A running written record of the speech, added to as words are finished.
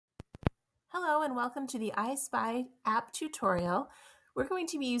Hello and welcome to the I Spy app tutorial. We're going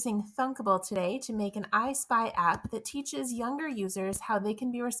to be using Thunkable today to make an I Spy app that teaches younger users how they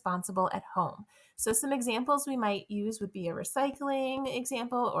can be responsible at home. So some examples we might use would be a recycling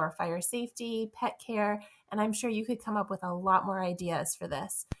example or fire safety, pet care, and I'm sure you could come up with a lot more ideas for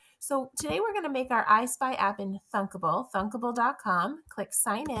this. So today we're going to make our I Spy app in Thunkable, thunkable.com, click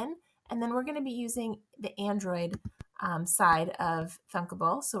sign in, and then we're going to be using the Android side of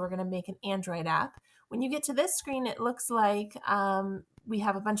Thunkable. So we're going to make an Android app. When you get to this screen, it looks like we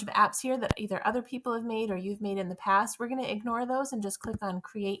have a bunch of apps here that either other people have made or you've made in the past. We're going to ignore those and just click on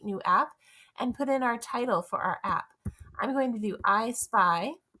Create New App and put in our title for our app. I'm going to do I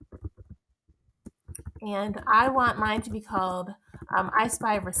Spy, and I want mine to be called I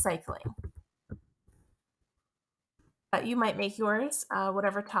Spy Recycling. You might make yours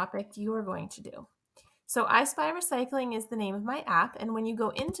whatever topic you are going to do. So I Spy Recycling is the name of my app, and when you go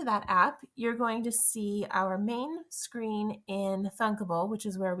into that app, you're going to see our main screen in Thunkable, which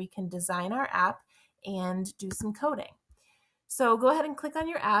is where we can design our app and do some coding. So go ahead and click on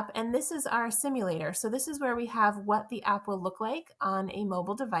your app, and this is our simulator. So this is where we have what the app will look like on a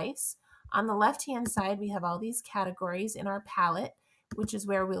mobile device. On the left-hand side, we have all these categories in our palette, which is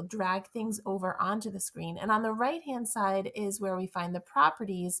where we'll drag things over onto the screen. And on the right-hand side is where we find the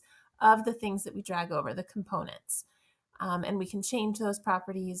properties of the things that we drag over, the components. And we can change those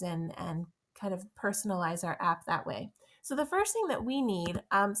properties and kind of personalize our app that way. So the first thing that we need,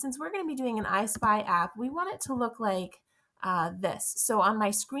 since we're going to be doing an I Spy app, we want it to look like this. So on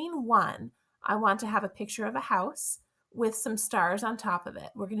my screen 1, I want to have a picture of a house with some stars on top of it.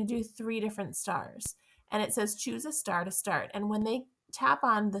 We're going to do 3 different stars. And it says choose a star to start. And when they tap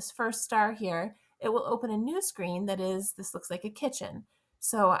on this first star here, it will open a new screen that is, this looks like a kitchen.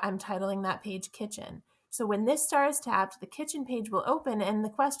 So I'm titling that page Kitchen. So when this star is tapped, the kitchen page will open and the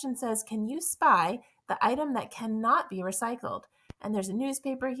question says, can you spy the item that cannot be recycled? And there's a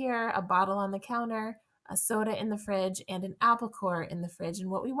newspaper here, a bottle on the counter, a soda in the fridge, and an apple core in the fridge.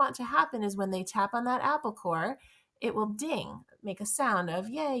 And what we want to happen is when they tap on that apple core, it will ding, make a sound of,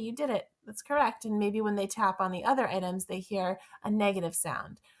 yay, you did it, that's correct. And maybe when they tap on the other items, they hear a negative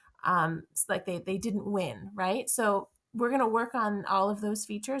sound. It's like they didn't win, right? So we're going to work on all of those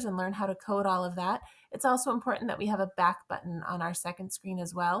features and learn how to code all of that. It's also important that we have a back button on our second screen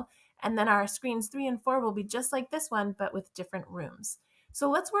as well. And then our screens 3 and 4 will be just like this one, but with different rooms.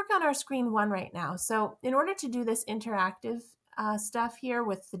 So let's work on our screen 1 right now. So in order to do this interactive stuff here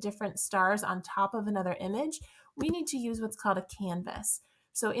with the different stars on top of another image, we need to use what's called a canvas.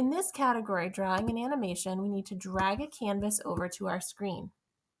 So in this category, drawing and animation, we need to drag a canvas over to our screen.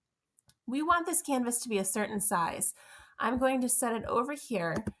 We want this canvas to be a certain size. I'm going to set it over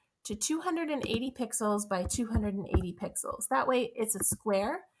here to 280 pixels by 280 pixels. That way it's a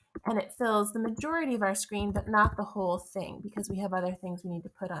square and it fills the majority of our screen, but not the whole thing because we have other things we need to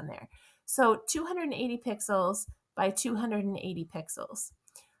put on there. So 280 pixels by 280 pixels.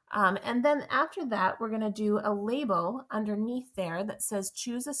 And then after that, we're going to do a label underneath there that says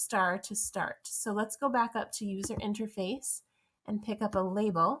choose a star to start. So let's go back up to user interface and pick up a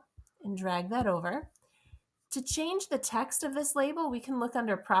label and drag that over. To change the text of this label, we can look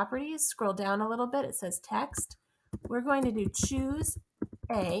under properties, scroll down a little bit, it says text. We're going to do choose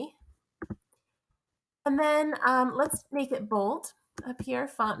A. And then let's make it bold up here,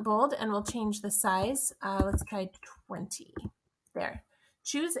 font bold, and we'll change the size. Let's try 20. There.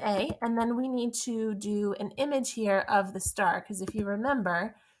 Choose A, and then we need to do an image here of the star, because if you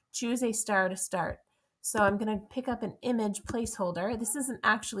remember, choose a star to start. So I'm going to pick up an image placeholder. This isn't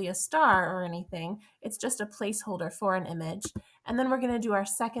actually a star or anything. It's just a placeholder for an image. And then we're going to do our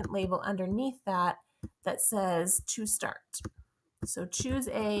second label underneath that that says to start. So choose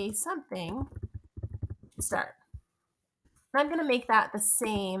a something to start. And I'm going to make that the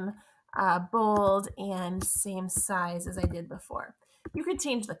same bold and same size as I did before. You could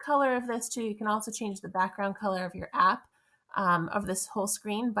change the color of this too. You can also change the background color of your app. Of this whole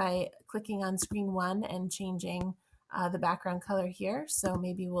screen by clicking on screen 1 and changing the background color here. So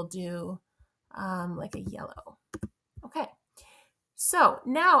maybe we'll do like a yellow. Okay, so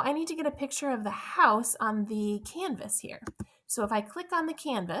now I need to get a picture of the house on the canvas here. So if I click on the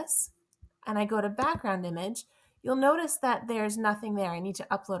canvas and I go to background image, you'll notice that there's nothing there. I need to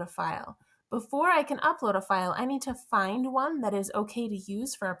upload a file. Before I can upload a file, I need to find one that is okay to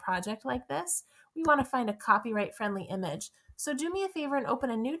use for a project like this. We want to find a copyright-friendly image. So do me a favor and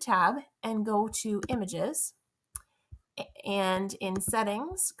open a new tab and go to Images. And in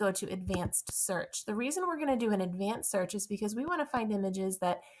Settings, go to Advanced Search. The reason we're going to do an advanced search is because we want to find images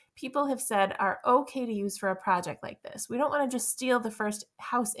that people have said are okay to use for a project like this. We don't want to just steal the first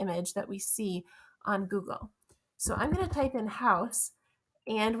house image that we see on Google. So I'm going to type in house,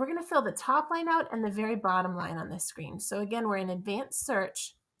 and we're going to fill the top line out and the very bottom line on this screen. So again, we're in advanced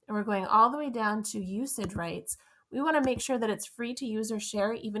search, and we're going all the way down to usage rights. We want to make sure that it's free to use or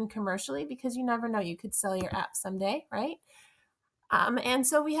share, even commercially, because you never know, you could sell your app someday, right? And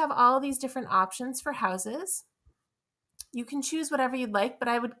so we have all these different options for houses. You can choose whatever you'd like, but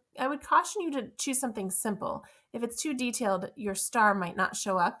I would caution you to choose something simple. If it's too detailed, your star might not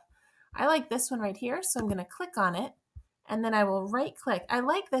show up. I like this one right here, so I'm going to click on it, and then I will right click. I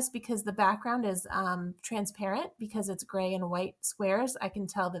like this because the background is transparent, because it's gray and white squares. I can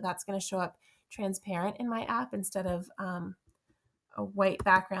tell that that's going to show up transparent in my app instead of a white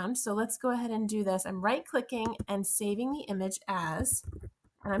background. So let's go ahead and do this. I'm right clicking and saving the image as,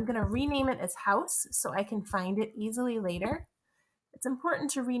 and I'm going to rename it as house so I can find it easily later. It's important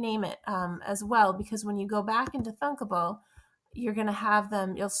to rename it as well, because when you go back into Thunkable, you're going to have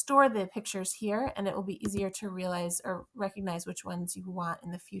them, you'll store the pictures here, and it will be easier to realize or recognize which ones you want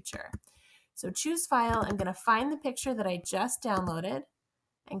in the future. So choose file, I'm going to find the picture that I just downloaded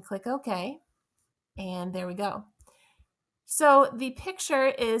and click OK, and there we go. So the picture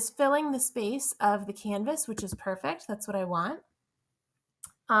is filling the space of the canvas, which is perfect. That's what I want.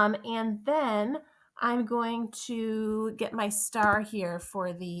 And then I'm going to get my star here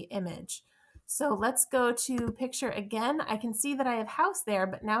for the image. So let's go to picture again. I can see that I have house there,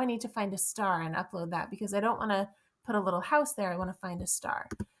 but now I need to find a star and upload that, because I don't want to put a little house there. I want to find a star.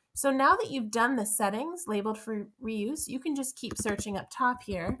 So now that you've done the settings labeled for reuse, you can just keep searching up top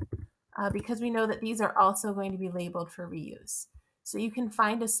here, because we know that these are also going to be labeled for reuse. So you can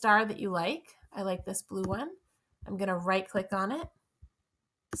find a star that you like. I like this blue one. I'm going to right click on it,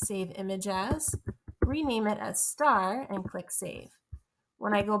 save image as, rename it as star, and click save.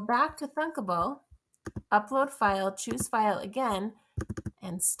 When I go back to Thunkable, upload file, choose file again,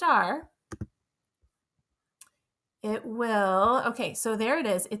 and star, it will, okay, so there it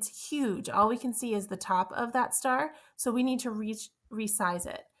is. It's huge. All we can see is the top of that star, so we need to resize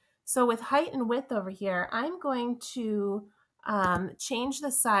it. So with height and width over here, I'm going to change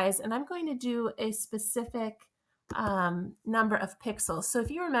the size, and I'm going to do a specific number of pixels. So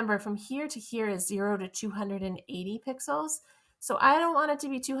if you remember, from here to here is 0 to 280 pixels. So I don't want it to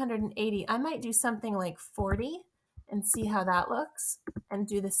be 280. I might do something like 40 and see how that looks, and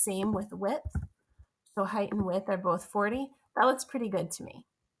do the same with width. So height and width are both 40. That looks pretty good to me.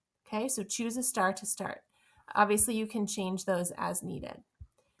 Okay, so choose a star to start. Obviously, you can change those as needed.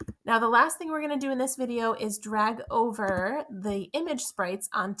 Now, the last thing we're going to do in this video is drag over the image sprites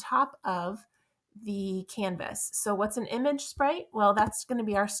on top of the canvas. So what's an image sprite? Well, that's going to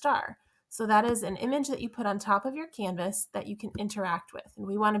be our star. So that is an image that you put on top of your canvas that you can interact with. And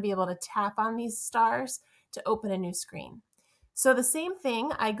we want to be able to tap on these stars to open a new screen. So the same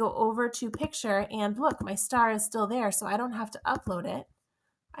thing, I go over to picture, and look, my star is still there, so I don't have to upload it.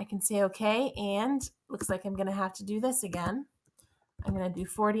 I can say okay, and looks like I'm going to have to do this again. I'm going to do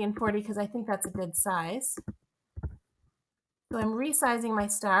 40 and 40 because I think that's a good size. So I'm resizing my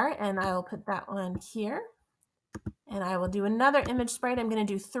star, and I will put that one here. And I will do another image sprite. I'm going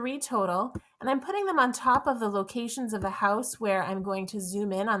to do 3 total, and I'm putting them on top of the locations of the house where I'm going to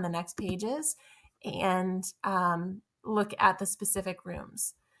zoom in on the next pages and look at the specific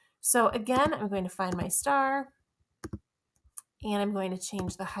rooms. So again, I'm going to find my star, and I'm going to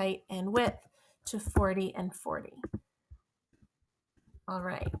change the height and width to 40 and 40. All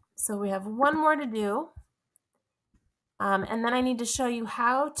right, so we have one more to do. And then I need to show you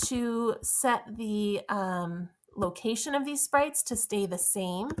how to set the location of these sprites to stay the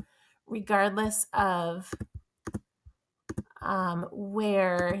same, regardless of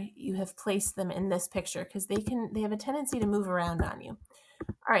where you have placed them in this picture, because they have a tendency to move around on you.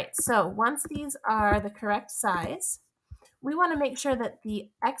 All right, so once these are the correct size, we want to make sure that the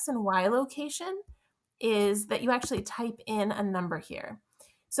X and Y location is that you actually type in a number here.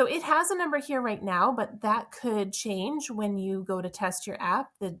 So it has a number here right now, but that could change when you go to test your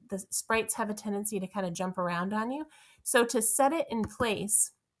app. The sprites have a tendency to kind of jump around on you. So to set it in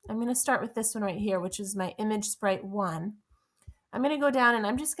place, I'm going to start with this one right here, which is my image sprite 1. I'm going to go down, and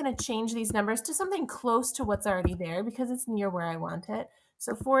I'm just going to change these numbers to something close to what's already there because it's near where I want it.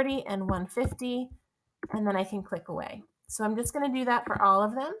 So 40 and 150, and then I can click away. So I'm just going to do that for all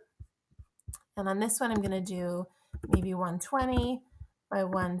of them. And on this one, I'm going to do maybe 120 by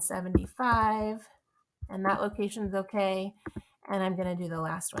 175, and that location is okay. And I'm going to do the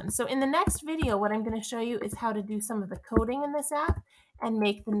last one. So in the next video, what I'm going to show you is how to do some of the coding in this app and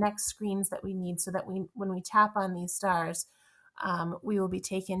make the next screens that we need, so that when we tap on these stars, we will be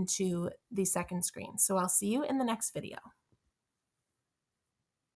taken to the second screen. So I'll see you in the next video.